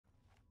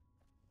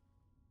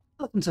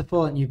Welcome to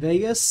Fallout New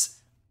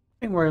Vegas. I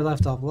think where I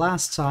left off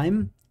last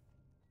time,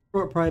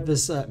 brought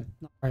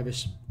not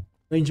Private,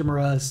 Ranger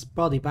Morales'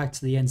 body back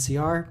to the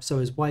NCR so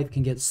his wife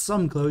can get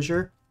some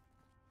closure.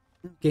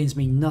 Gains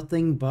me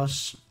nothing,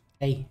 but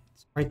hey,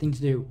 it's the right thing to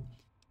do.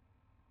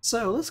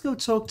 So let's go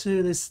talk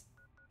to this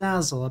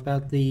Dazzle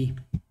about this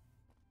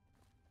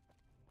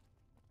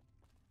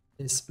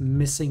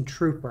missing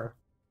trooper.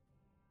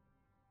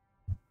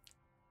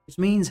 Which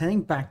means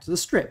heading back to the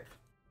Strip.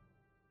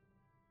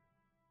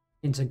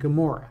 Into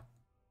Gomorrah.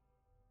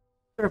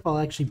 Not sure if I'll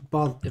actually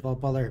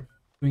bother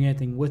doing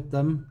anything with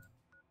them.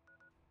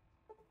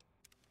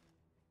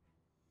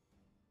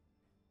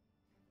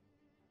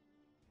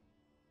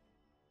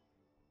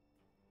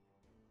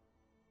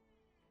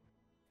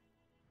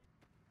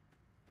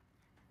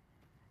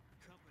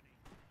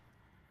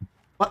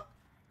 What?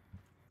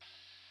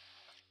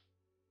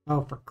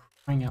 Oh, for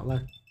crying out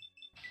loud.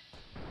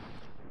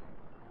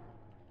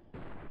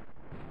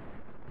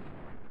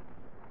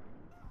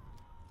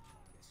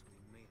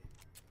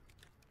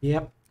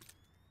 Yep.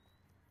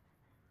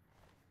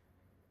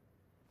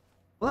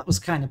 Well, that was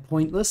kind of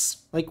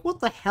pointless. Like, what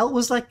the hell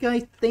was that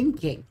guy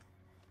thinking?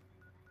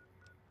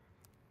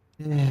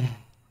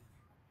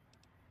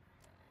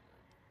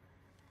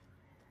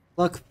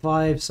 Luck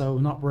 5, so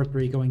not worth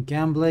really going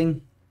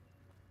gambling.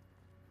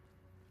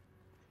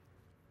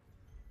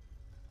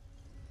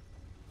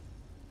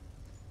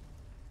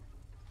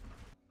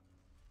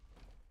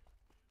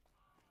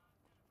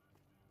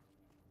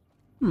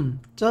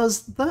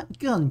 Does that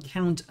gun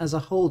count as a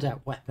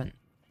holdout weapon?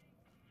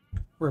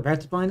 We're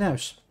about to find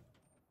out.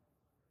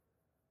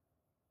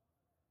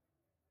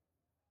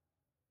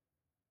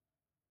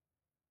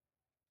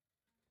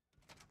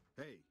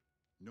 Hey,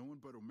 no one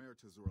but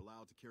Omertas are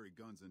allowed to carry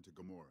guns into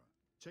Gomorrah.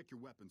 Check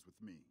your weapons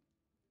with me.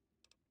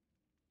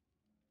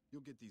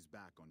 You'll get these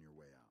back on your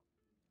way out.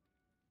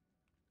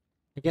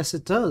 I guess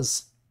it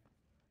does.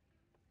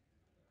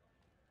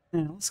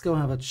 Now, let's go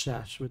have a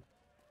chat with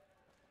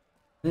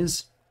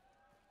Liz.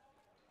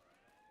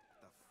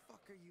 The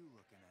fuck are you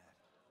looking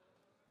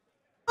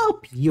at?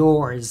 Up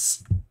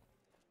yours!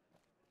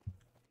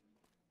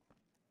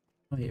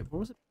 Oh yeah, what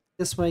was it?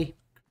 This way?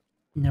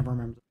 Never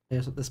remember the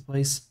place at this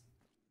place.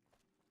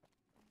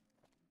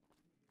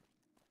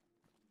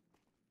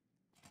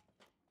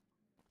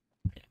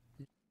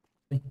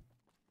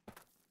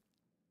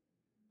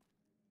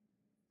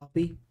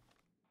 Copy.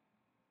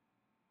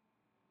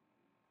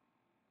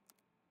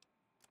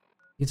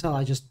 You can tell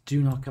I just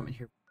do not come in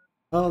here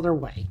other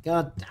way.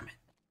 God damn it.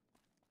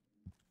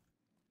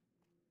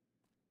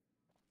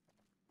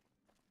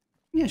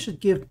 Maybe I should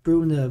give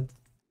Boone a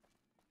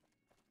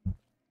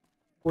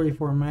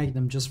 44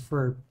 Magnum just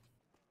for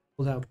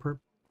without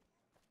purpose.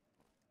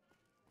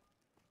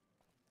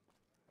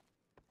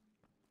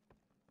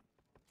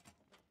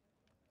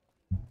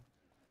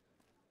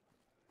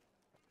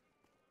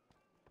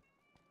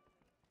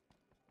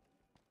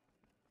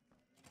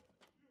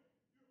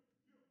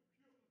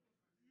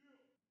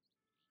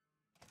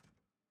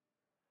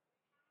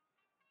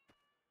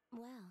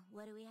 Well,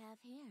 what do we have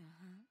here,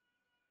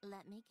 huh?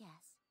 Let me guess.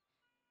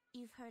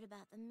 You've heard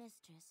about the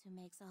mistress who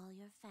makes all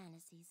your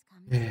fantasies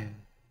come true.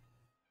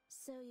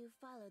 So you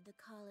followed the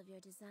call of your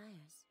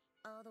desires,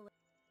 all the way.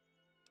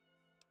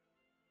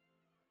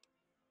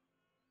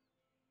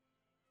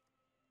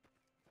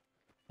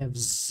 I have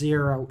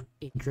zero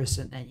interest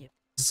in any of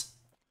this.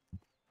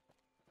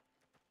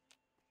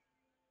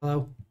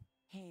 Hello?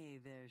 Hey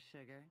there,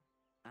 sugar.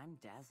 I'm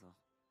Dazzle.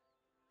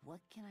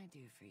 What can I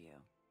do for you?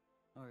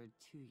 Or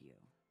to you?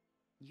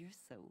 You're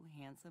so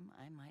handsome,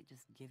 I might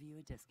just give you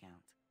a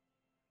discount.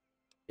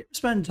 You ever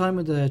spend time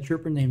with a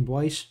trooper named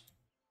White?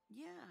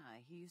 Yeah,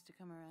 he used to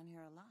come around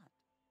here a lot.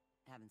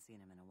 Haven't seen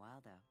him in a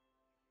while, though.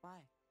 Why?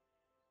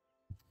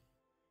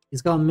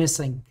 He's gone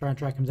missing. Trying to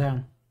track him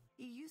down.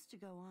 He used to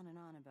go on and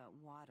on about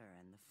water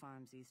and the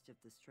farms east of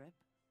the Strip.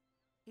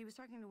 He was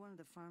talking to one of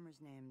the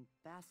farmers named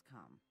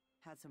Bascom.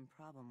 Had some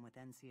problem with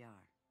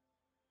NCR.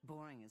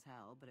 Boring as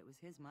hell, but it was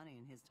his money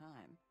and his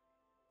time.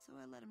 So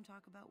I let him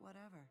talk about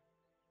whatever.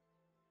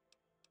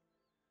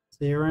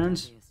 See you around?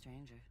 Don't be a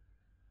stranger.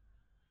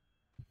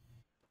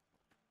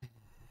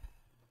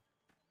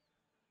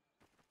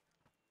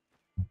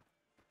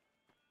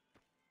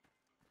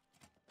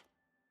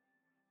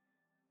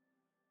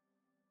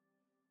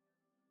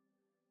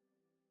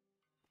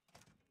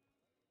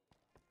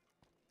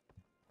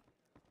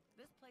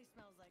 This place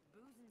smells like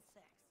booze and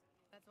sex.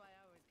 That's why I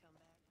always come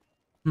back.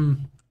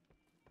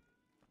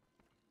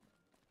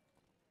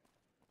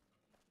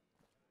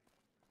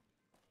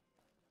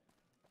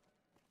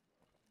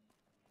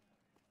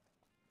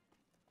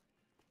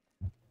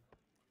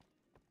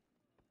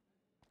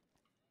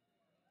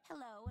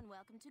 Hello and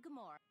welcome to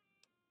Gomorrah.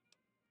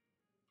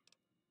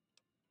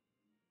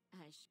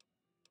 Alright.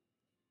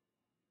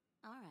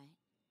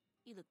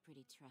 You look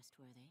pretty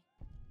trustworthy.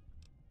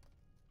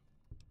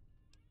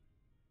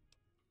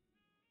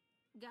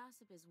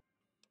 Gossip is...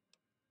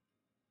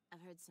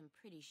 I've heard some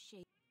pretty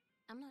shady...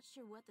 I'm not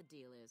sure what the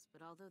deal is,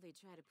 but although they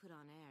try to put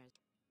on airs...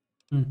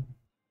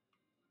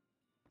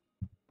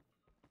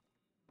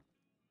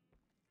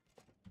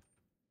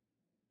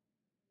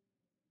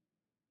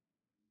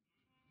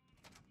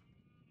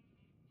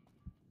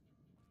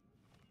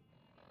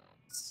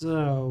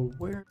 So,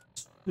 where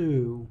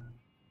to?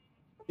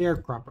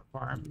 Sharecropper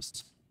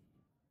farms.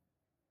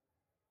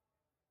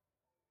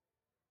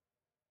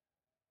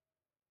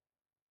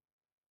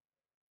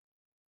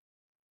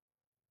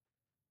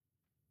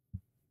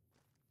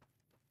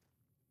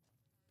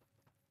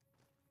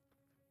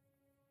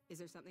 Is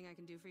there something I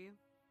can do for you?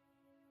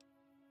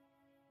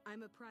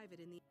 I'm a private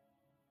in the...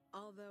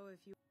 Although if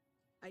you...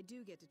 I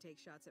do get to take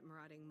shots at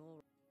marauding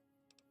mole...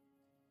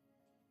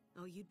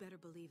 Oh, you'd better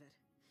believe it.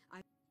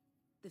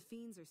 The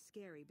fiends are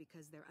scary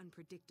because they're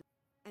unpredictable.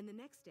 And the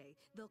next day,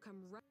 they'll come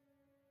right...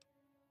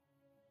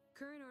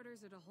 Current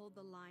orders are to hold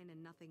the line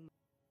and nothing more.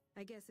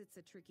 I guess it's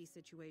a tricky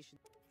situation.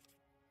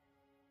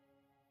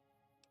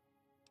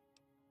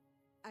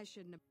 I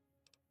shouldn't have...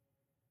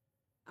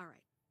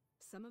 Alright.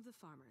 Some of the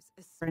farmers,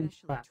 especially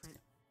Trent...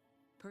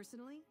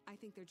 Personally, I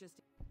think they're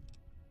just...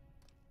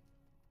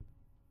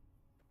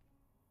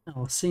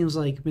 Oh, seems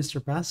like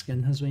Mr.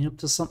 Baskin has been up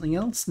to something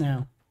else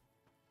now.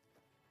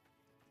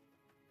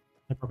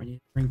 I probably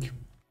need a drink.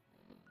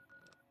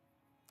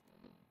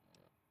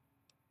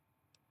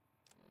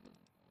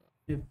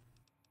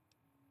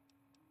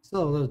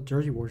 Still a lot of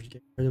dirty water to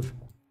get rid of.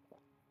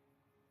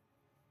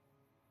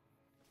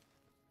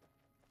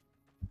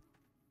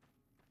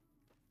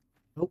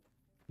 Nope.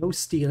 No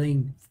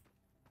stealing.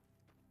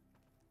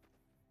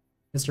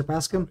 Mr.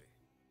 Bascom?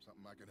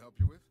 Something I can help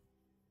you with?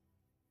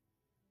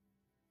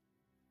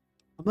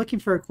 I'm looking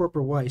for a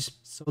Corporal White.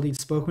 So he'd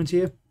spoken to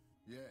you?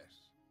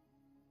 Yes.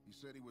 He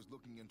said he was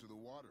looking into the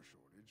water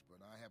shortage,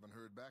 but I haven't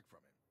heard back from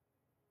him.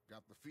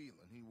 Got the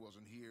feeling he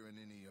wasn't here in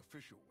any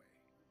official way.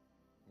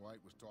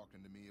 White was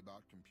talking to me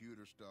about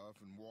computer stuff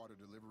and water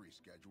delivery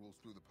schedules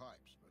through the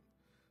pipes, but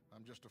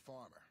I'm just a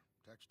farmer.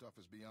 Tech stuff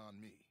is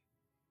beyond me.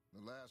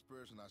 The last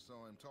person I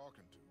saw him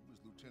talking to was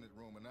Lieutenant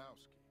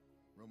Romanowski.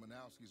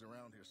 Romanowski's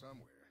around here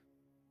somewhere.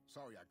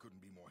 Sorry I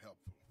couldn't be more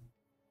helpful.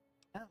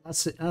 Yeah,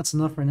 that's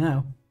enough for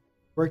now.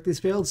 Work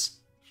these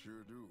fields?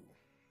 Sure do.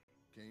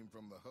 Came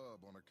from the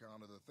hub on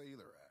account of the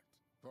Thaler Act.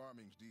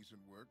 Farming's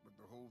decent work, but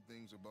the whole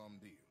thing's a bum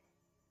deal.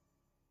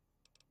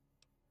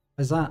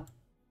 Why's that?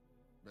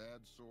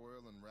 Bad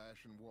soil and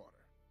ration water.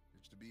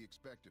 It's to be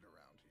expected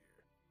around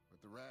here.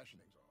 But the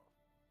rationing's off.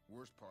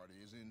 Worst part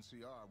is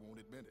NCR won't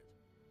admit it.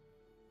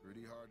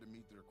 Pretty hard to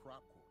meet their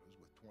crop quotas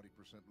with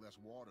 20% less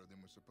water than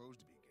we're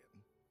supposed to be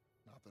getting.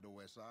 Not that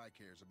OSI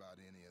cares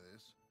about any of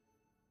this.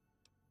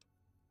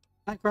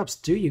 What crops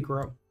do you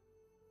grow?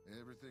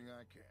 Everything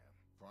I can.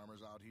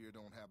 Farmers out here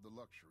don't have the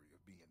luxury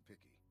of being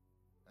picky.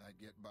 I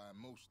get by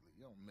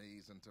mostly on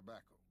maize and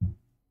tobacco.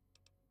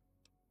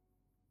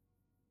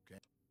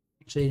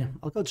 Actually,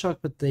 I'll go talk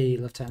with the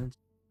lieutenant.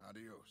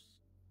 Adios.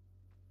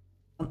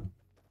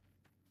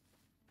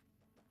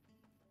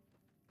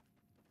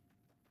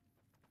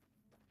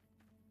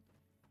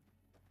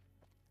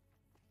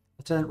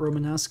 Lieutenant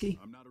Romanowski?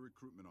 I'm not a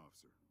recruitment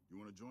officer. You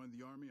want to join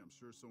the army? I'm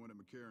sure someone at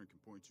McCarran can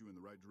point you in the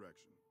right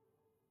direction.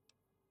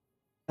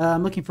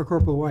 I'm looking for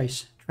Corporal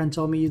White. Trent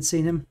told me you'd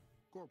seen him.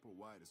 Corporal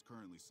White is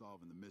currently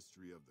solving the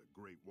mystery of the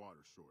great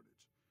water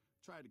shortage.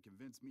 Tried to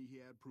convince me he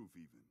had proof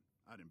even.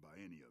 I didn't buy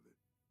any of it.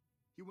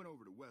 He went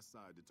over to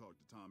Westside to talk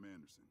to Tom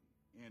Anderson.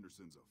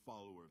 Anderson's a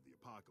follower of the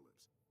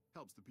apocalypse.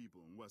 Helps the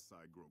people in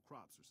Westside grow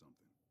crops or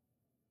something.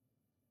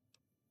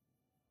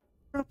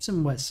 Crops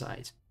in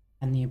Westside.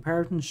 And the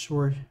apparent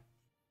short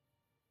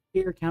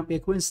here can't be a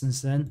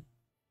coincidence then.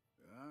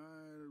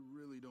 I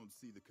really don't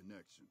see the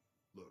connection.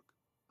 Look,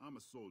 I'm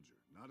a soldier,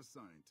 not a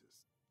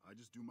scientist. I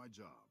just do my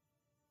job.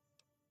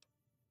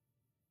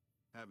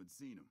 Haven't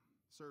seen him.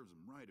 Serves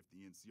him right if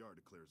the NCR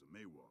declares a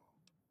Maywall.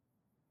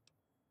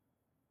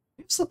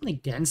 You have something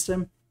against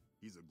him?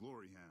 He's a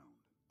glory hound,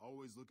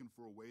 always looking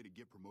for a way to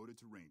get promoted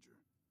to ranger.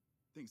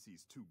 Thinks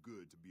he's too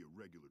good to be a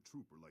regular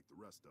trooper like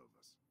the rest of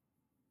us.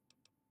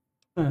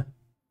 Huh.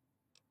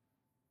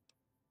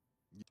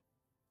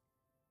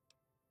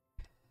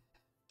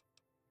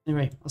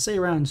 Anyway, I'll see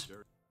you around.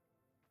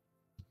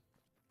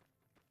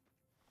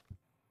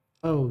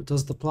 Oh,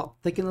 does the plot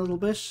thicken a little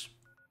bit?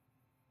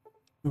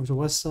 Over to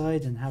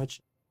Westside and have a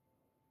chat.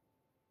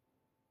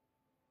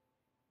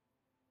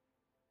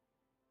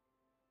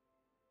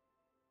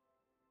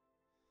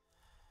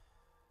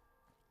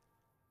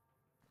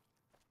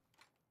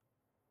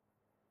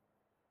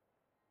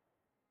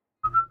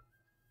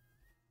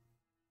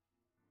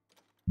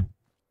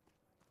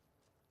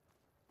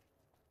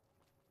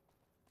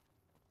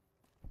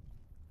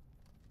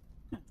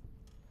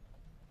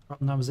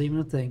 Forgotten that was even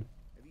a thing.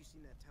 Have you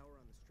seen that tower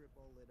on the strip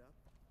all lit up?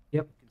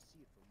 Yep. You can see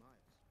it for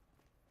miles.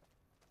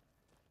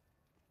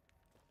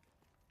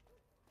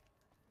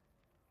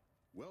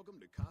 Welcome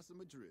to Casa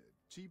Madrid,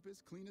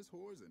 cheapest, cleanest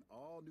whores in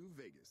all New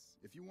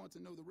Vegas. If you want to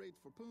know the rates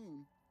for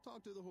Poon,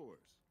 talk to the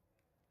whores.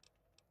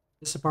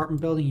 This apartment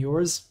building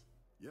yours?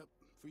 Yep,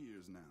 for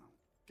years now.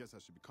 Guess I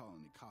should be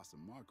calling it Casa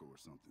Marco or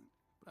something,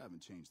 but I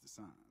haven't changed the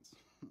signs.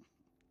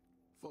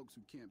 Folks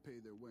who can't pay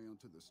their way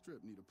onto the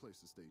strip need a place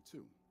to stay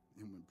too.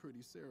 And when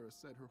Pretty Sarah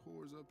set her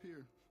whores up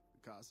here,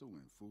 the casa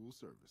went full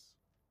service.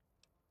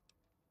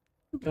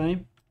 Okay.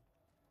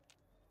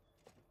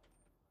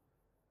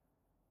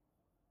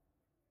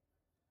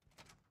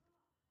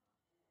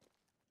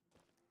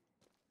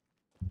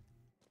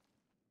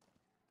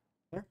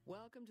 There.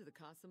 Welcome to the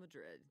Casa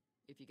Madrid.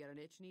 If you got an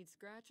itch needs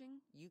scratching,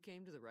 you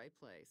came to the right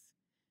place.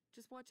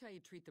 Just watch how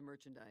you treat the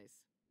merchandise.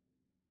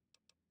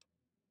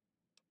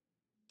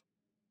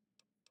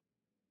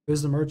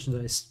 Here's the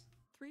merchandise.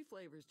 3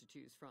 flavors to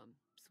choose from: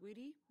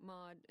 Sweetie,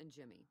 Maud, and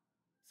Jimmy.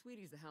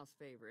 Sweetie's the house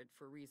favorite,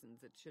 for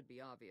reasons that should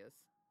be obvious.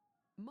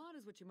 Maud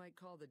is what you might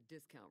call the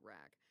discount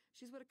rack.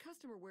 She's what a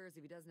customer wears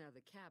if he doesn't have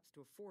the caps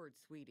to afford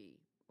Sweetie,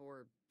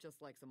 or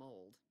just likes them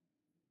old.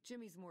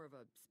 Jimmy's more of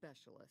a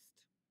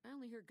specialist. I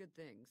only hear good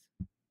things.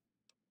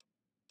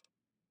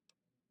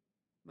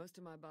 Most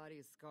of my body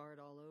is scarred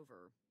all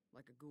over,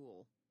 like a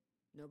ghoul.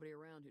 Nobody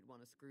around who'd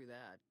want to screw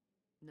that.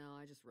 No,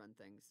 I just run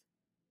things.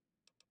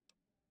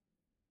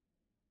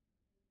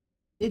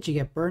 Did you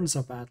get burned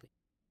so badly?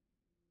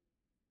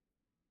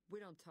 We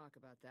don't talk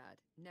about that.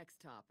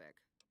 Next topic.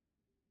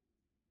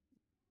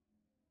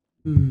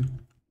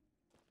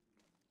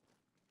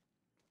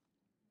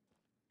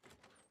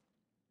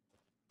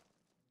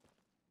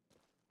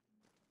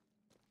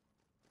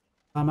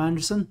 Tom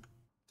Anderson?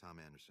 Tom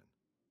Anderson,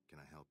 can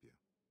I help you?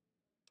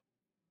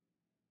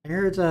 I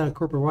heard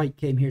Corporal White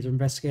came here to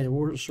investigate a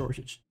water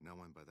shortage. No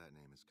one by that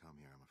name has come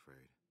here, I'm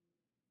afraid.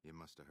 You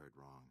must have heard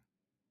wrong.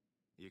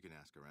 You can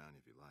ask around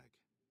if you like.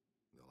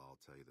 They'll all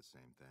tell you the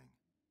same thing.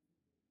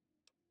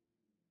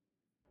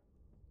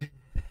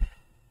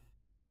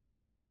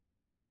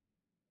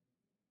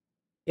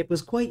 It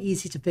was quite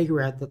easy to figure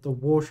out that the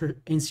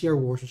NCR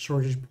water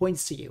shortage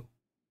points to you.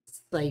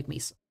 Save me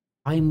some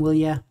time, will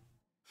ya?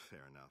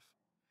 Fair enough.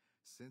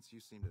 Since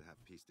you seem to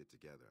have pieced it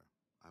together,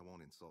 I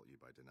won't insult you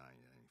by denying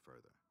it any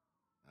further.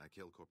 I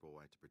killed Corporal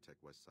White to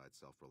protect Westside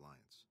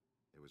self-reliance.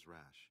 It was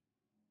rash,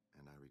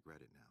 and I regret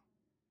it now.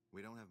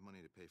 We don't have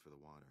money to pay for the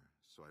water,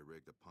 so I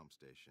rigged a pump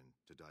station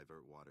to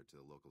divert water to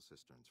the local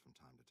cisterns from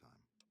time to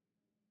time.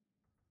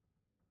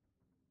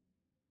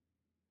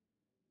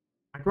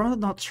 I'd rather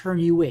not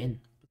turn you in,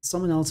 but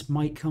someone else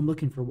might come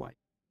looking for White.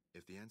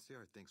 If the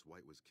NCR thinks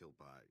White was killed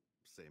by,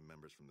 say,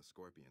 members from the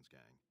Scorpions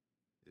gang,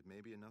 it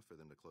may be enough for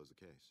them to close the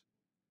case.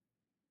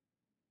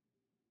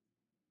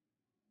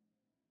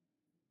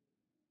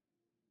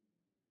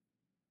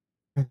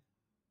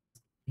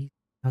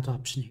 That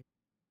option here.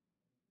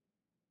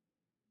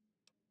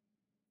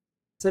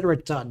 Consider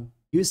it done.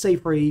 You stay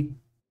free,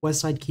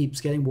 Westside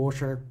keeps getting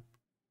water,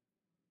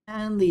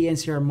 and the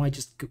NCR might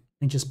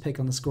just pick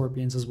on the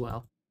Scorpions as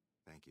well.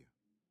 Thank you.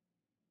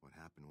 What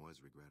happened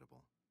was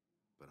regrettable,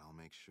 but I'll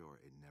make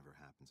sure it never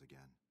happens again.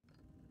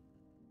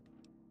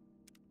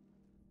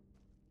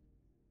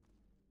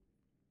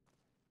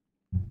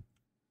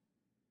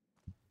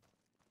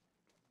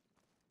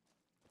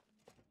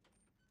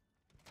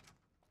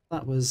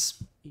 That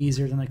was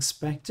easier than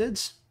expected.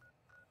 Let's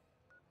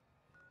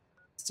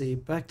see,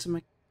 back to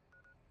my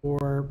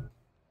or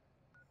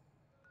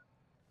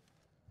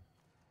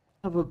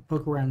have a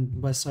book around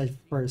Westside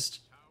first.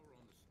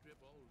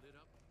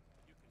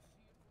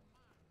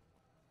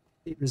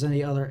 See if there's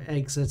any other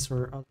exits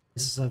or other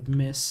places I've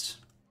missed.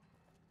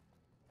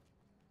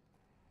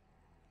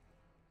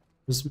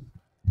 This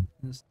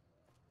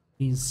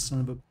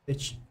son of a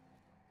bitch.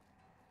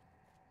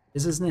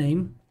 Is his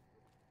name?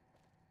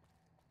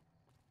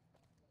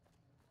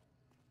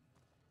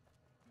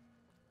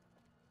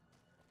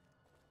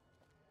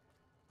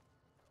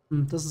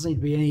 Doesn't seem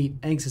to be any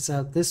exits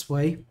out this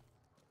way, as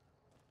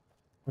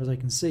far as I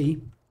can see.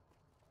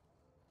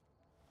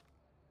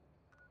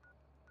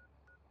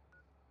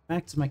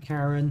 Back to my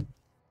Karen,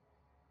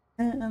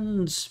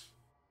 and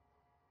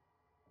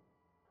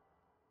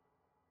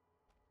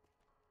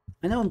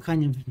I know I'm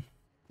kind of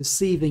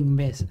deceiving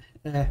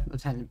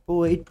Lieutenant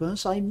Boyd,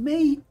 but I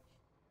may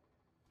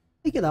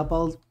pick it up.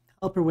 I'll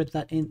help her with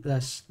that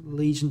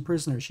Legion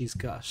prisoner she's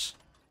got.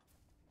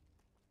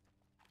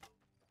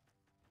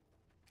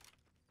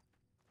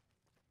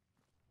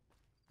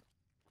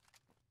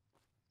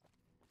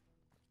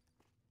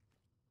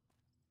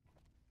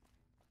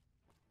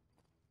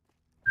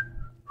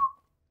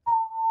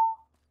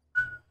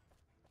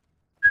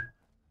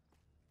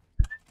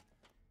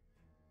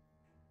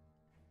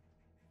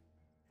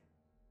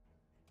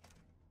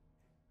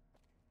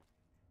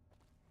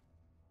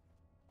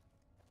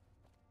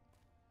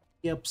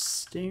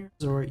 Upstairs,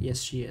 or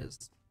yes, she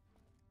is.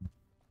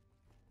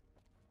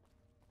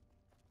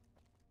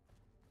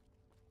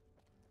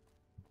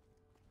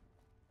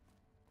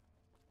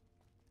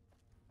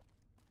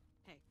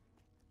 Hey.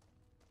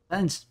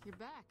 And You're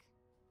back.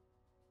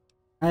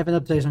 I have an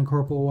update on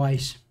Corporal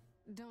White.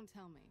 Don't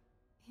tell me.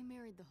 He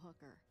married the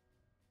hooker.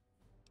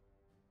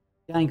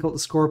 The gang called the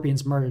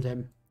Scorpions murdered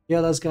him. Yeah,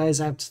 those guys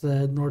out to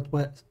the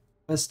northwest,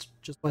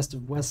 just west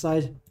of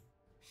Westside.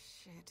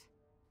 Shit.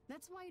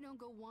 That's why you don't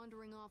go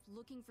wandering off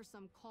looking for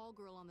some call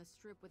girl on the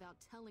strip without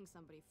telling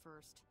somebody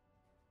first.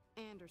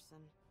 Anderson.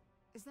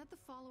 Is that the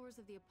followers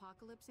of the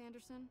apocalypse,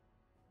 Anderson?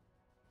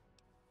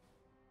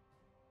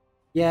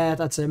 Yeah,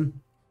 that's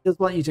him. He just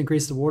want you to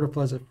increase the water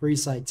flows at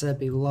Freeside, said it'd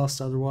be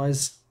lost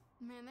otherwise.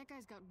 Man, that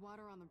guy's got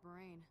water on the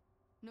brain.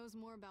 Knows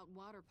more about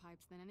water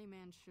pipes than any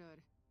man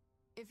should.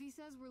 If he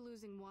says we're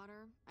losing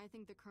water, I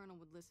think the Colonel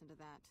would listen to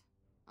that.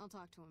 I'll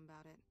talk to him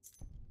about it.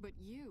 But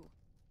you,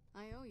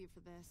 I owe you for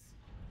this.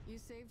 You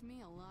saved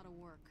me a lot of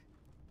work.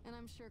 And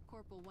I'm sure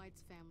Corporal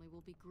White's family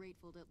will be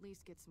grateful to at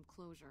least get some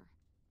closure.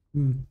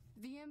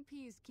 The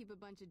MPs keep a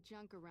bunch of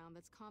junk around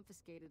that's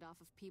confiscated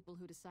off of people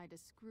who decide to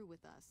screw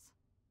with us.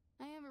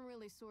 I haven't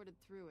really sorted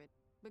through it,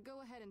 but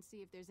go ahead and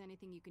see if there's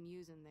anything you can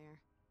use in there.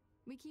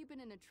 We keep it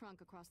in a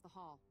trunk across the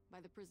hall,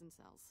 by the prison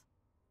cells.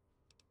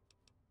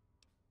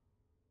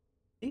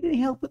 Need any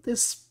help with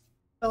this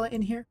fella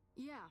in here?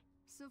 Yeah,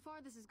 so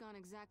far this has gone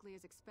exactly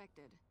as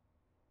expected.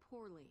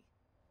 Poorly.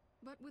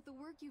 But with the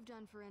work you've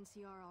done for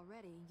NCR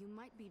already, you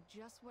might be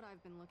just what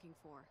I've been looking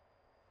for.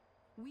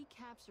 We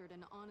captured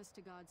an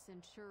honest-to-God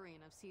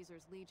centurion of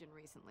Caesar's Legion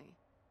recently.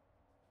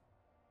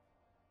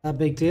 A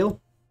big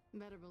deal?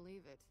 Better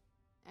believe it.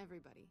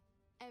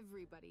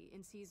 Everybody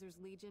in Caesar's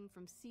Legion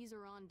from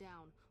Caesar on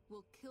down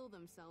will kill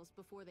themselves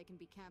before they can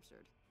be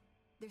captured.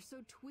 They're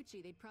so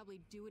twitchy they'd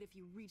probably do it if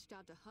you reached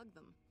out to hug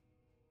them.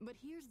 But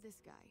here's this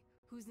guy,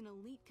 who's an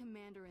elite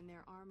commander in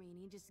their army, and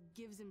he just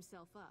gives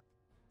himself up,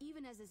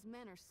 even as his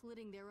men are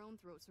slitting their own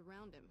throats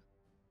around him.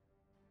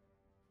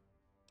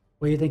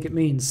 What do you think it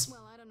means?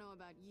 Well, I don't know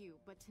about you,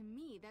 but to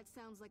me that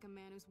sounds like a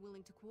man who's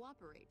willing to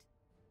cooperate.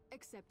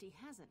 Except he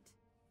hasn't.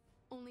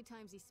 Only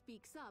times he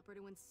speaks up are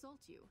to insult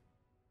you.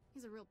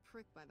 He's a real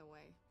prick, by the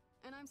way.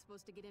 And I'm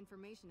supposed to get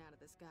information out of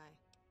this guy.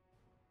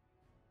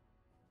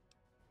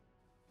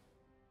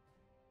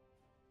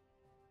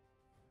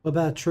 What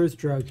about a truth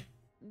drug?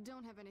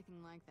 Don't have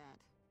anything like that.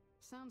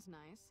 Sounds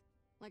nice.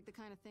 Like the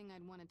kind of thing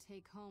I'd want to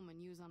take home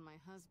and use on my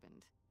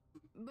husband.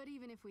 But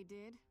even if we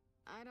did,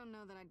 I don't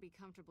know that I'd be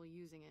comfortable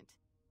using it.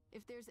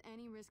 If there's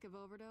any risk of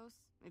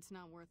overdose, it's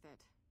not worth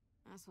it.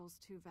 Asshole's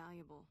too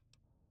valuable.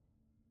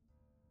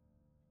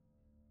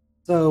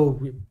 So,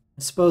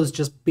 I suppose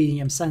just beating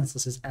him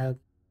senseless is out of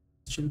the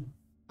question.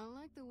 I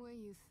like the way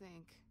you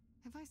think.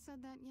 Have I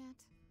said that yet?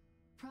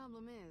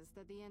 Problem is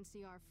that the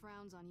NCR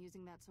frowns on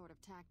using that sort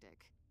of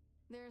tactic.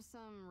 There are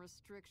some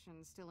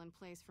restrictions still in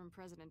place from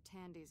President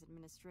Tandy's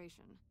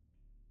administration.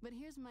 But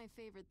here's my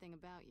favorite thing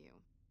about you.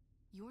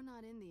 You're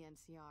not in the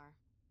NCR.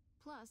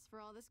 Plus, for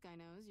all this guy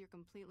knows, you're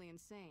completely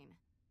insane.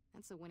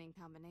 That's a winning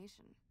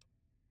combination.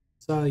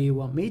 So you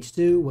want me to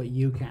do what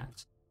you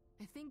can't?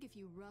 I think if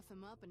you rough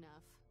him up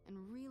enough, and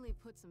really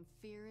put some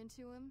fear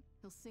into him,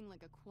 he'll sing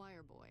like a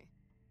choir boy.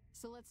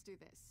 So let's do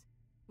this.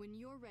 When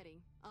you're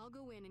ready, I'll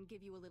go in and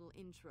give you a little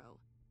intro.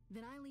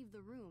 Then I leave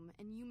the room,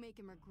 and you make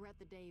him regret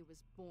the day he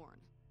was born.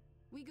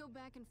 We go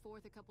back and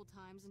forth a couple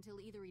times until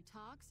either he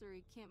talks or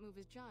he can't move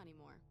his jaw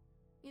anymore.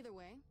 Either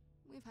way,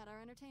 we've had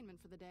our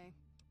entertainment for the day.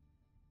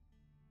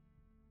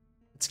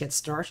 Let's get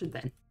started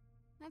then.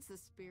 That's the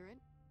spirit.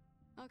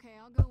 Okay,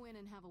 I'll go in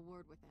and have a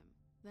word with him.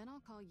 Then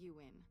I'll call you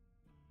in.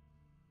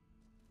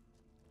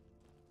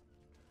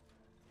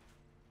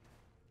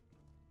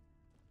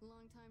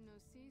 Long time no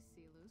see,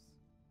 Silus.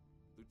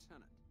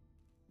 Lieutenant,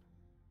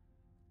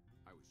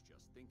 I was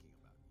just thinking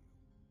about you.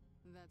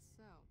 That's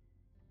so.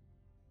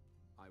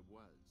 I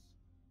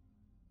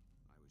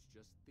was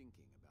just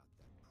thinking about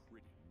that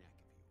pretty neck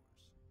of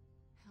yours.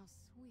 How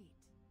sweet.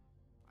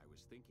 I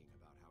was thinking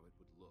about how it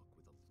would look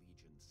with a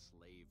Legion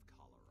slave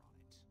collar on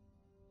it.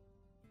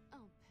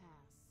 I'll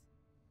pass.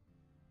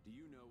 Do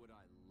you know what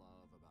I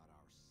love about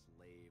our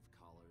slave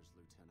collars,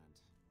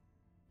 Lieutenant?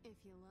 If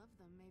you love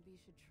them, maybe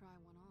you should try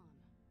one on.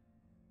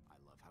 I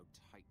love how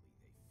tightly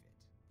they fit.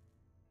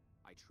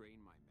 I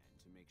train my men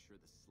to make sure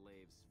the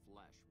slave's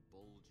flesh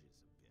bulges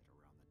a bit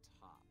around the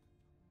top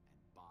and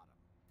bottom.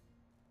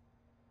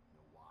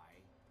 Know why?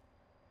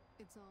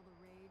 It's all the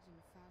rage in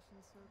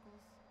fashion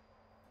circles?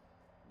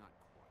 Not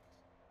quite.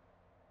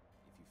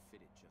 If you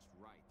fit it just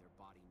right, their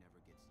body never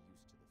gets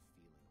used to the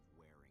feeling of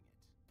wearing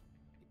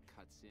it. It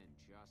cuts in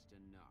just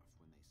enough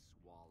when they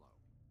swallow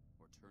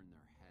or turn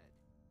their head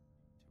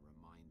to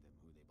remind them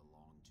who they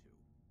belong to.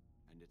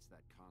 And it's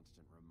that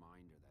constant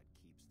reminder that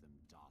keeps them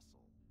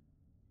docile.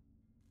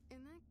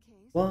 In that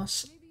case, What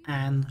maybe you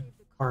an should save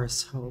the collar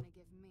arsehole. you're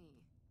gonna give me.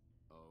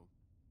 Oh?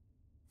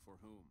 For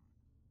whom?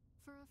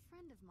 For a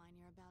friend of mine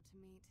you're about to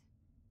meet.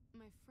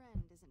 My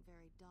friend isn't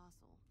very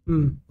docile.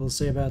 We'll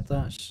see about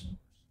that.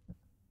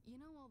 You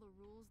know all the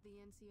rules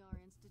the NCR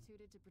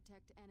instituted to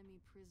protect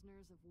enemy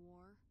prisoners of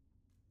war?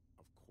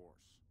 Of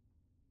course.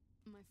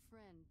 My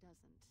friend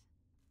doesn't.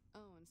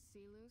 Oh, and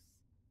Silus?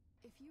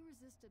 If you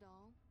resist at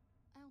all,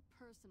 I'll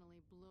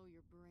personally blow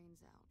your brains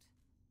out.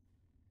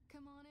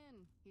 Come on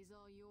in, he's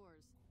all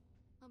yours.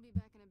 I'll be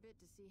back in a bit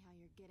to see how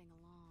you're getting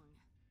along.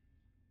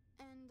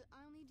 And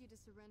I'll need you to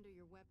surrender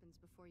your weapons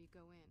before you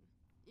go in.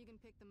 You can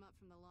pick them up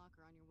from the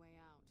locker on your way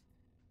out.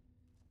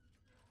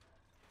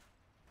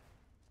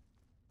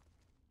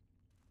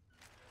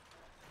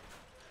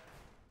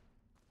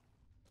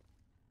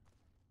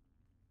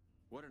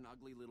 What an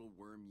ugly little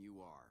worm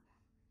you are.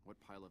 What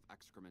pile of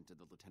excrement did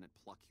the lieutenant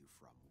pluck you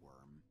from,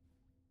 worm?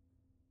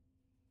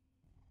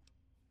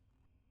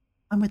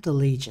 I'm with the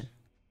Legion.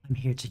 I'm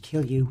here to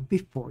kill you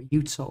before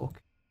you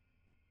talk.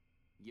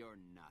 You're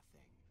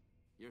nothing.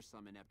 You're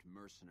some inept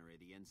mercenary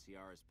the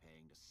NCR is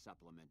paying to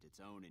supplement its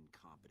own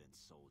incompetent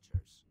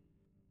soldiers.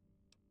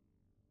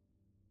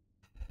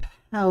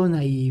 How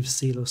naive,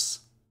 Silus.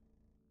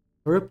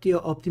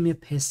 Corruptio optima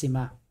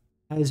pessima.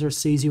 Kaiser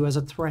sees you as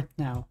a threat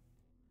now.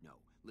 No,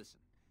 listen.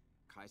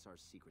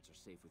 Caesar's secrets are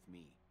safe with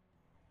me.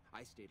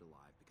 I stayed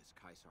alive because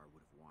Caesar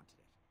would have wanted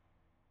it.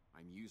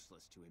 I'm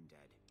useless to him dead.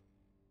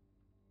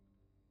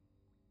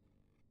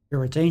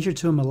 You're a danger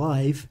to him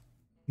alive.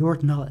 Your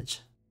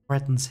knowledge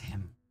threatens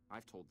him.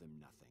 I've told them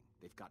nothing.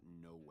 They've gotten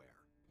nowhere.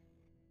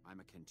 I'm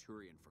a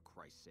centurion for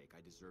Christ's sake.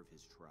 I deserve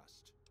his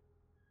trust.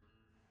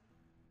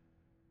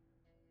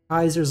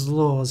 Kaiser's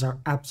laws are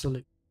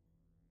absolute.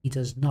 He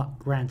does not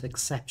grant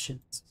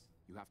exceptions.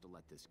 You have to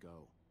let this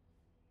go.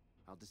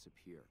 I'll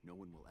disappear. No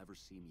one will ever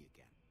see me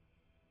again.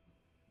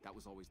 That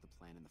was always the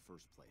plan in the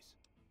first place.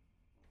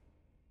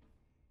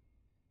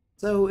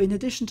 So, in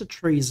addition to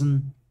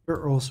treason,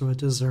 you're also a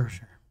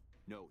deserter.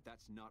 No,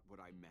 that's not what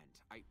I meant.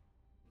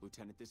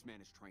 Lieutenant, this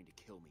man is trying to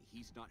kill me.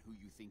 He's not who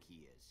you think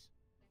he is.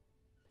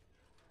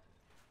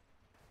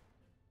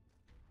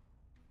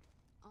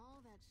 All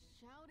that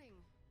shouting.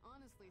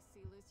 Honestly,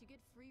 Silus, you get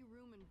free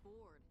room and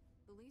board.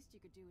 The least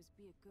you could do is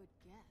be a good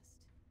guest.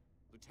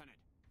 Lieutenant,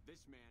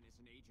 this man is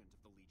an agent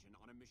of the Legion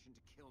on a mission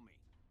to kill me.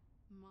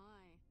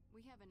 My,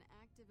 we have an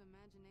active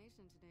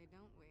imagination today,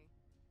 don't we?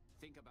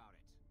 Think about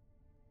it.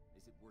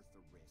 Is it worth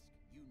the risk?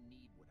 You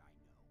need what I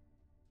know.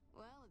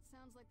 Well, it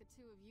sounds like the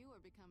two of you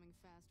are becoming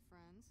fast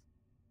friends.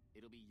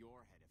 It'll be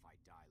your head if I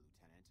die,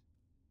 Lieutenant.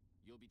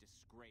 You'll be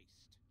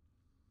disgraced.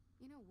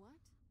 You know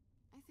what?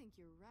 I think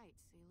you're right,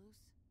 Silus.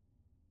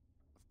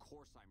 Of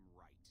course I'm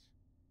right.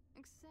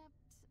 Except,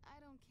 I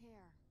don't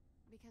care.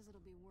 Because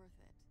it'll be worth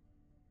it.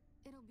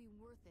 It'll be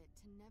worth it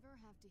to never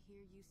have to hear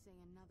you say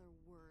another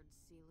word,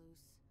 Silus.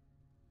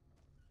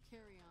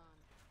 Carry on.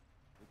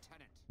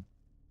 Lieutenant!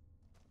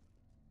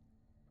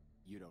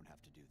 You don't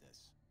have to do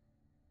this.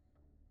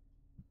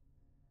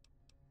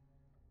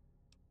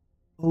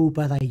 Oh,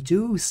 but I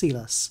do,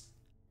 Silus.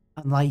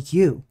 Unlike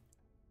you,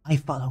 I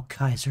follow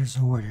Kaiser's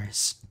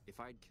orders. If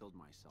I'd killed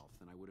myself,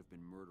 then I would have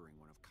been murdering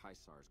one of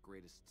Caesar's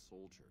greatest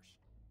soldiers.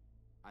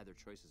 Either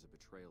choice is a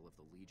betrayal of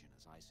the Legion,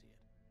 as I see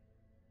it.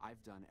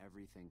 I've done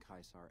everything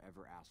Caesar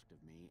ever asked of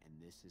me, and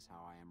this is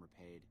how I am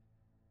repaid.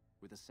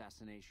 With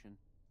assassination,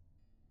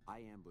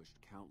 I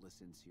ambushed countless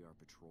NCR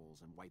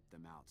patrols and wiped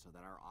them out so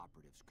that our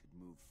operatives could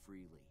move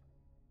freely.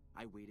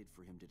 I waited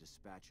for him to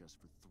dispatch us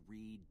for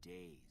 3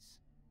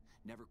 days,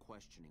 never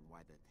questioning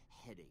why the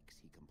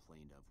headaches he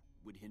complained of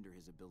would hinder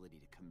his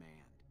ability to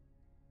command.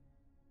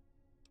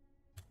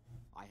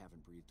 I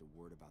haven't breathed a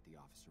word about the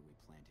officer we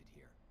planted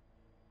here.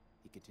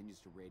 He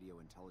continues to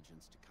radio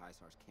intelligence to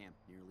Caesar's camp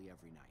nearly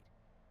every night.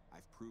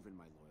 I've proven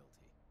my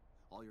loyalty.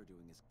 All you're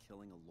doing is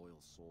killing a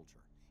loyal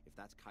soldier. If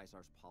that's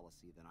Caesar's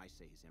policy, then I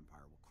say his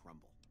empire will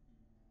crumble.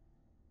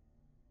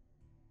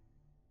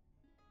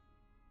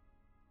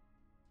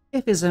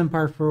 If his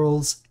empire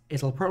falls,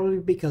 it'll probably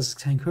be because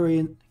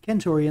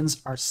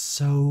Centurions are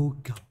so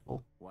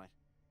gullible. What?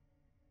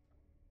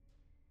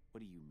 What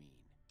do you mean?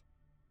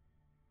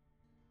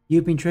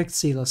 You've been tricked,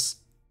 Silus.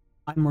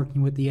 I'm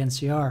working with the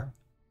NCR.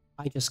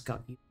 I just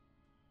got you.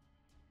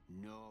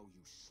 No,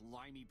 you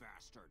slimy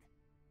bastard.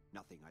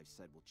 Nothing I've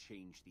said will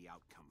change the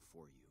outcome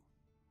for you.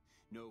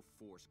 No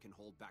force can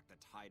hold back the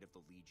tide of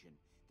the Legion.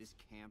 This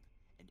camp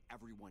and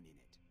everyone in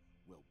it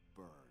will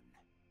burn.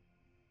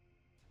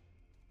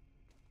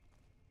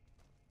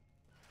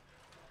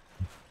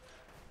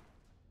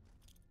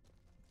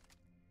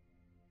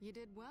 You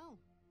did well.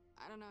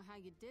 I don't know how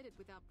you did it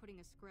without putting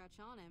a scratch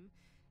on him,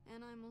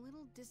 and I'm a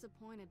little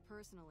disappointed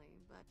personally,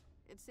 but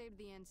it saved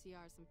the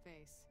NCR some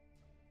face.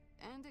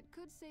 And it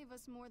could save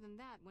us more than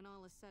that when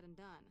all is said and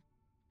done.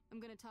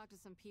 I'm gonna talk to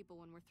some people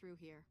when we're through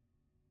here.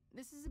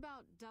 This is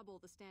about double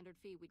the standard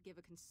fee we'd give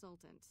a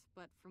consultant,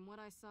 but from what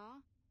I saw,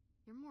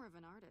 you're more of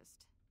an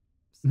artist.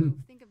 So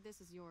think of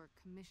this as your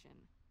commission.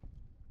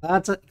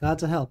 Glad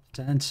to help,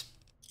 Lieutenant.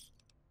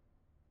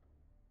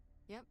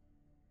 Yep.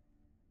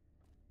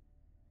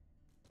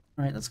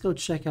 Alright, let's go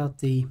check out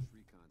the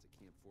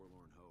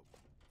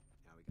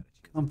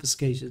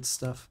confiscated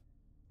stuff.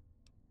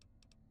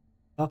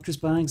 Doctor's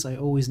bags, I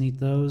always need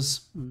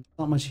those.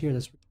 Not much here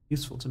that's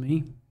useful to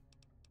me.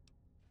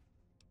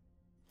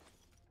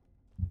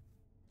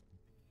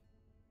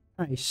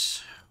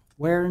 Right,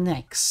 where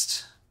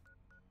next?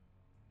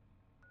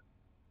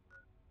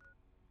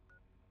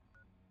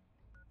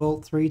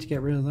 Vault 3 to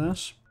get rid of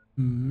that?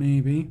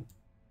 Maybe.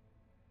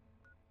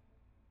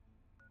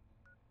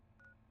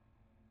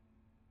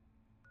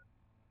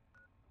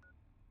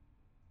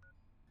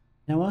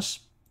 You know what?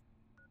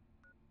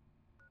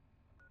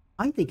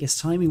 I think it's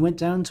time we went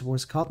down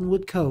towards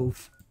Cottonwood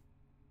Cove.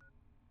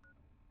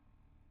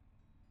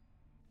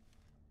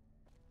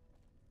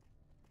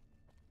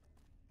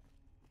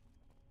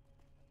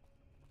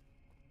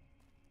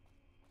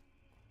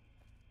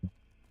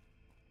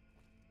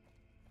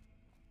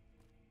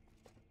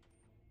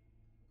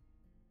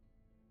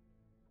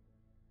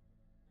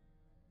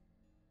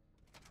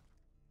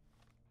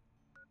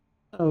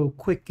 Oh,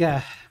 quick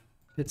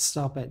pit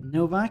stop at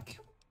Novak.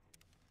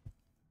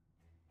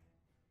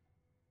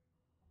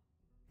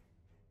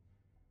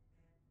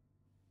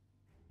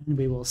 And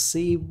we will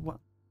see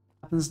what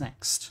happens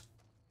next.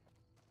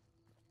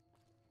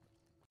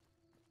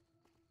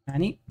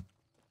 Annie?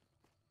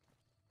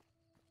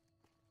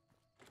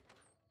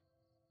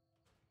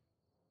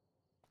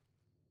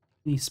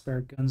 Any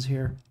spare guns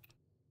here?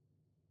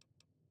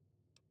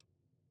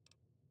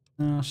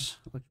 Not.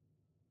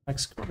 I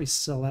could probably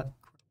sell that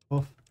crap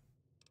off.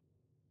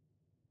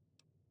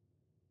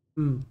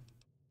 A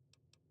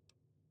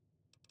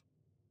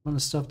lot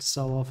of stuff to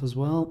sell off as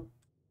well.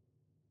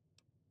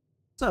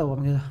 So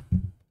I'm gonna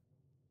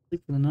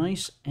sleep for the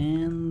night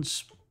and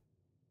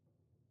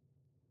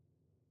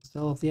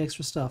sell off the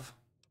extra stuff.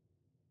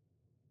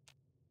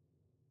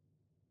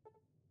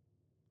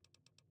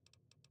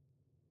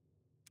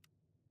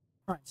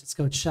 Alright, let's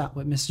go chat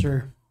with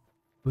Mr.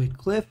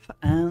 Whitcliffe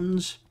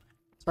and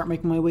start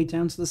making my way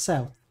down to the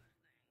south.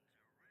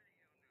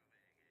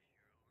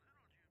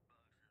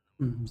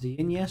 Is he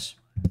in yet?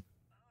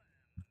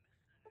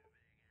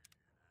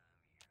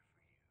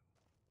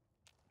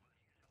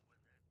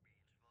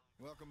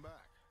 Welcome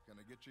back. Can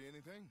I get you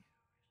anything?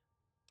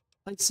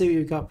 Let's see what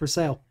you got for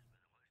sale.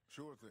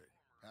 Sure thing.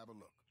 Have a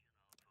look.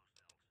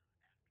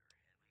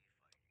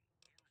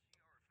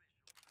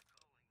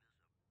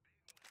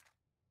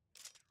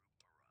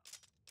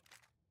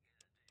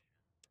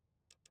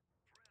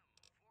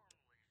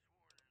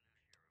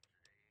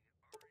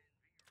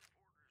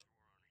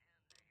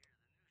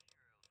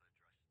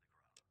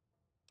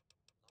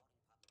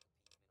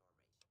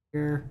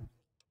 Here.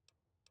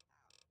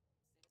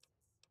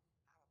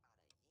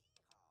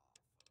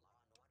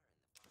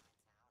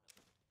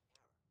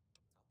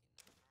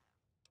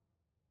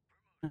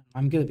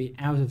 I'm gonna be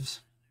out of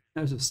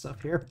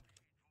stuff here.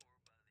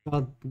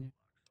 God.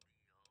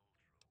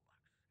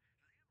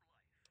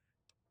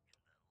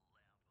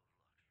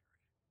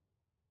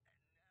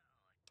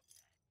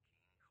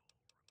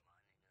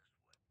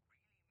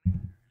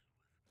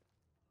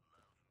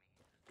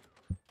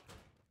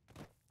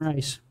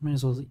 Right, might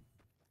as well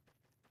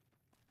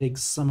dig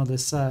some of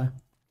this got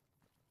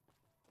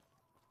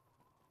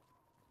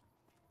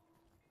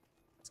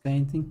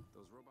anything?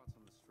 Those robots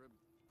on the strip,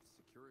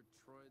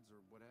 Securitroids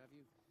or what have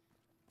you,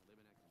 well,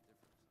 they've been acting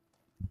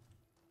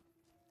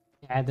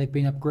different. Yeah, they've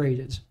been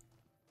upgraded.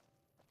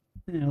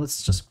 Yeah,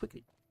 let's just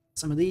quickly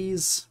some of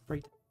these.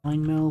 Break the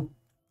line mill.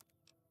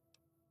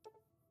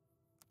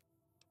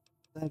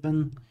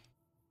 7.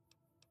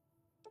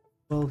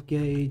 12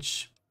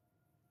 gauge.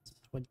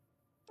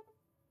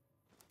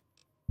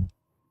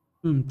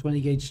 20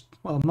 gauge.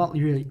 Well, I'm not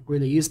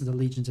really using the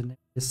Legions in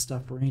this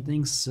stuff or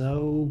anything,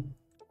 so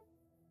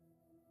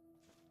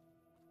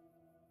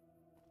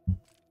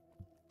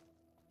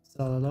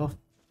sell it off.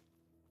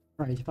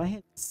 Right, if I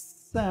head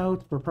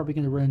south, we're probably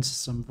going to run into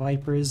some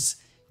Vipers.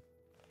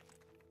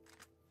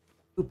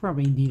 We'll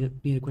probably need a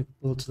quick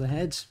bullet to the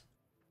head.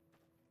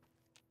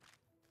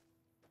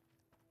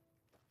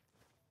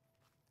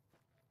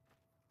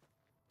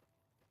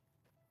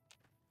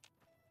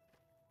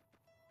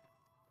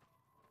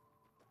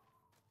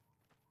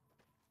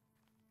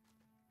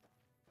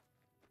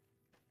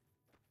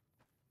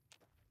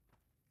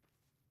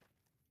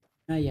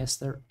 Ah, yes,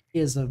 there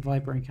is a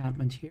Viper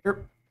encampment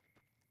here.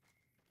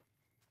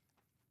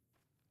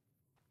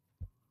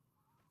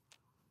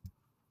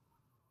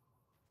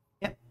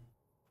 Yep.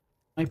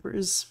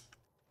 Vipers.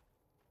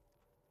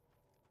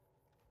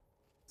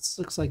 This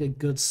looks like a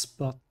good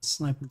spot to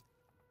snipe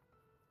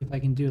if I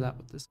can do that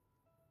with this.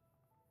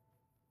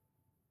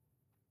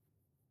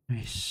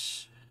 Nice.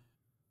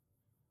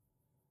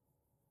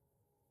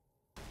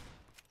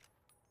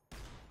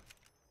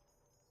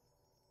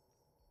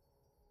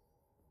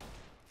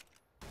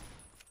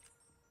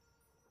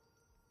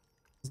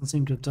 Doesn't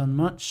seem to have done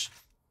much.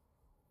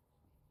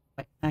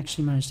 I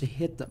actually managed to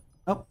hit them.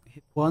 Oh,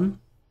 hit one.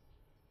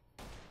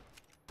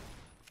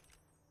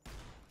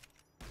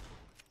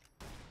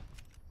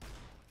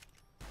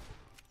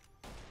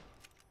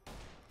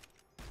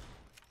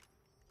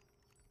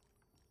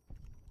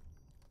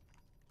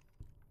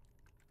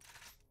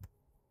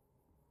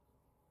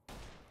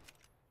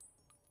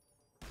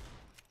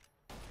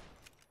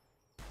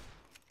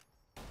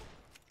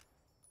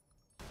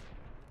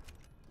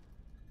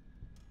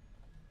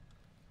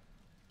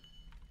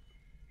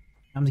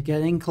 I'm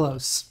getting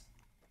close.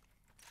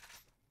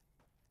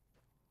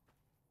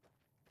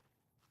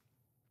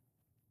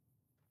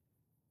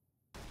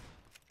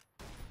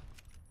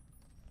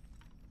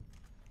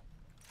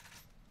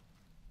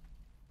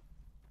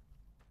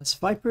 Less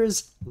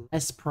Vipers,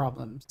 less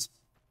problems.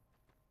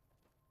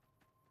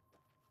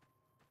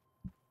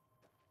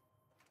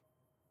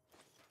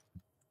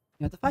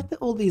 Yeah, the fact that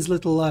all these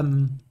little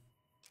the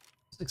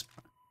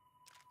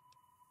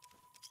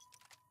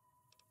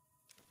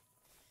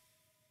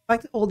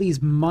fact that all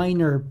these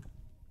minor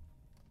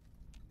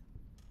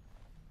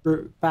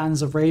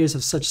bands of raiders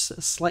have such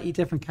slightly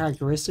different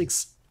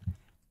characteristics,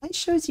 that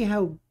shows you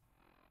how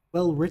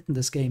well written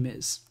this game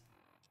is.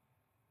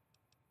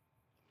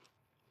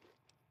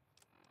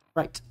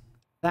 Right,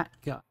 that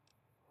guy.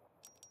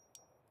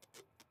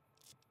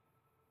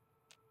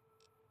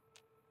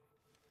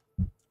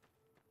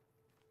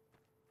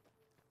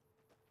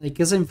 Like,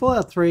 because in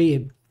Fallout 3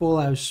 and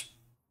Fallout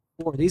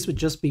 4, these would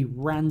just be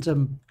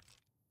random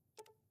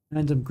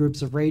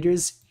groups of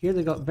raiders. Here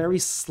they got very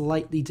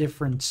slightly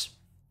different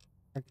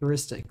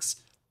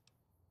characteristics,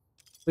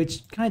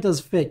 which kind of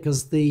does fit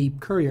because the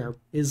courier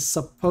is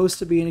supposed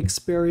to be an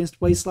experienced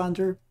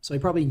wastelander, so he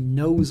probably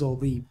knows all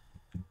he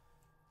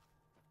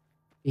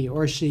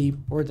or she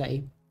or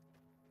they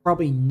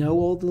probably know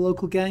all the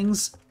local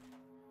gangs.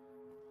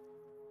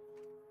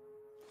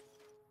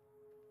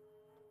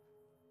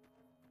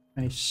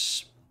 Right.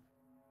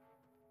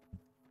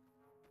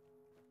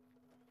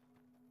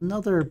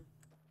 There's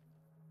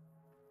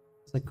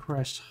a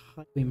crashed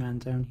highwayman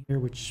down here,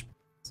 which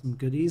some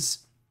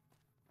goodies.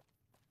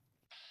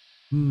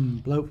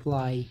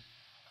 Bloatfly.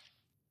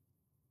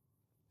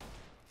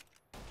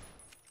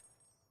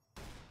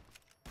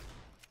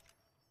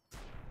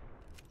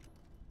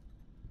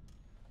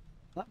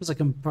 That was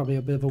like probably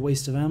a bit of a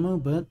waste of ammo,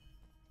 but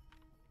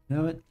you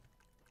know it.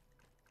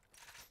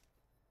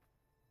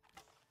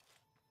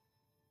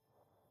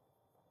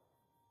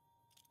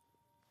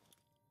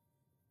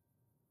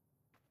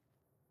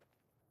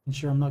 I'm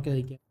sure I'm not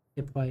gonna get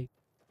hit by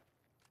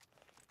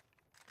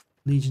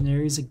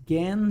legionaries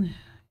again.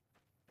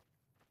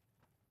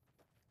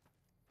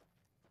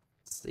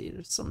 Let's see,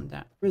 there's something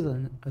down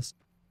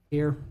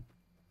here.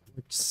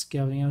 We're just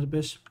scouting out a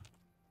bit.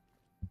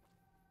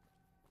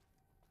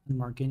 And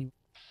mark any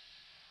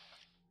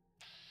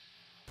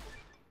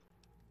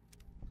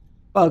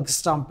bug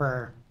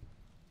stomper.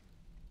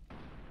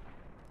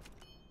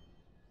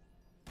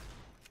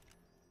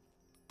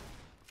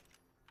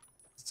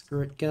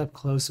 Screw it, get up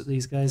close with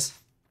these guys.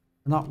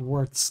 They're not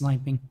worth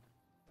sniping.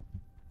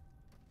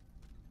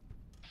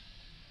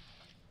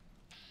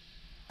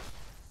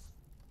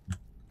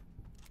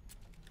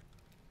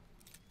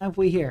 Have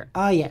we here?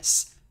 Ah,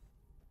 yes.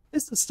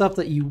 This is the stuff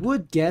that you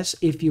would get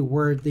if you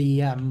were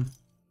the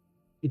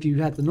if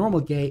you had the normal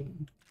gate,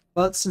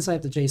 but since I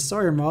have the J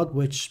Sawyer mod,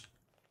 which,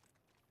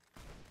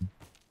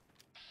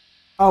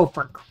 oh,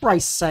 for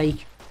Christ's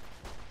sake.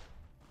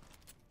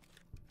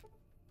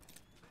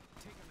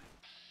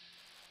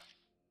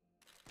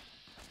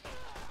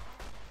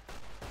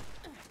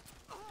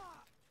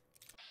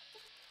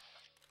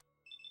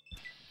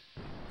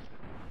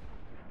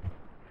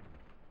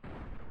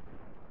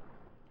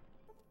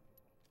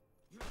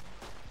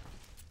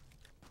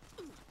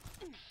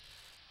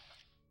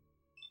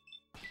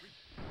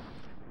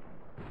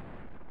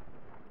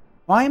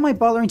 Why am I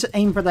bothering to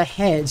aim for the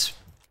head?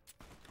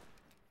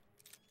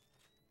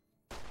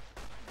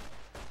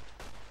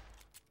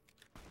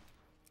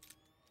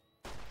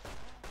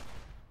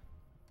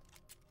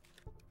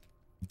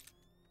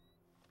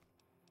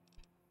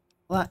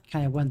 Well, that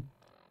kind of went...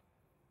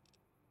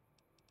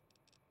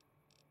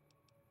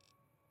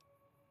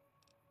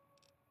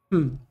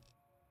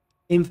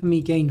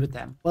 Infamy gained with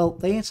them. Well,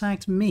 they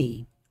attacked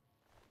me.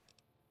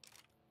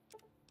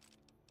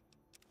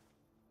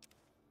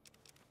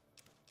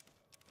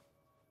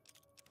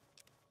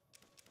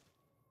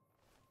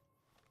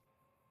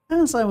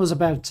 As I was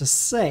about to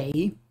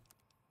say,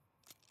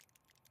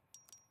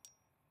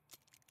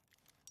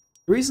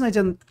 the reason I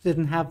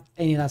didn't have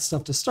any of that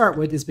stuff to start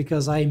with is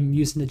because I'm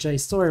using the J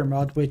Sawyer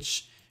mod,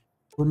 which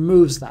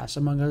removes that,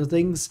 among other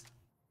things.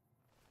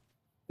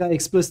 I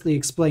explicitly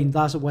explained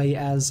that away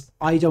as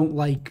I don't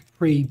like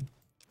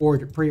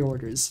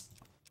pre-orders.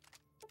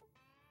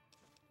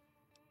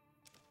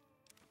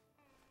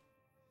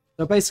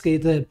 So basically,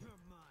 the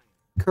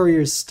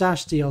Courier's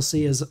Stash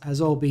DLC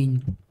has all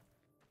been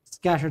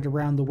scattered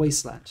around the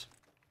wasteland.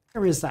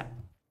 Where is that?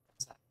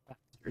 Where's that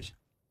bastard?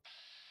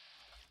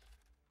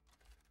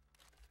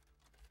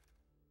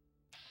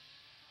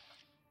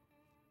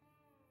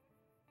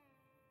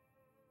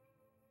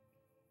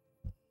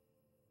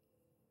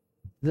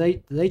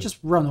 Did they just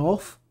run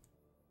off?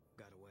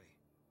 Got away.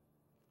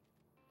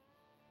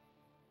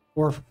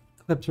 Or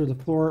clip through the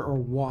floor, or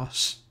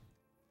what?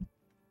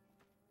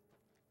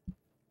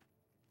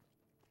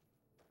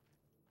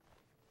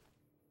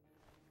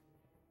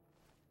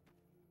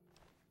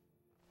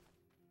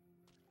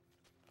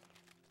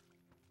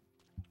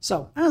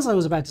 So, as I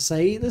was about to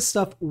say, this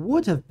stuff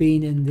would have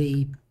been in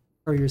the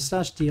Courier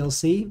Stash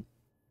DLC,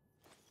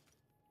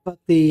 but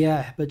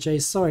Jay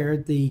Sawyer,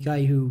 the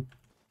guy who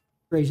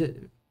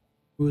created,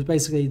 who was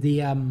basically the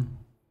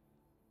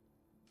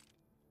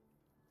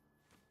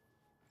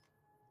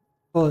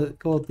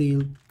called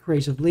the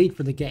creative lead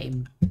for the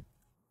game,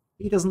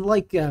 he doesn't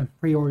like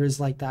pre-orders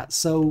like that.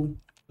 So what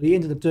he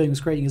ended up doing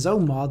was creating his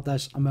own mod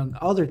that, among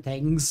other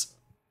things,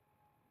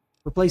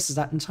 replaces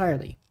that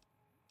entirely.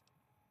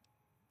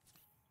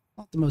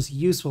 Not the most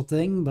useful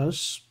thing, but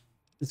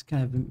it's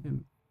kind of...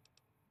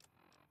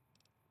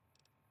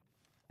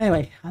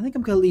 Anyway, I think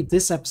I'm going to leave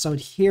this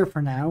episode here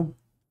for now.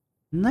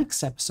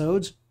 Next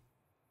episode,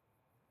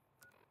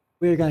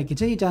 we're going to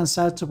continue down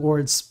south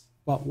towards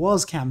what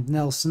was Camp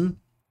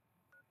Nelson,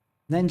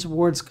 then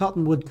towards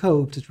Cottonwood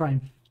Cove to try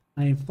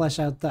and flesh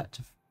out that,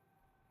 to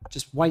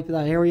just wipe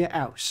that area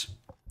out.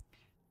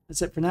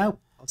 That's it for now.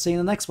 I'll see you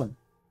in the next one,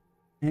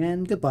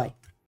 and goodbye.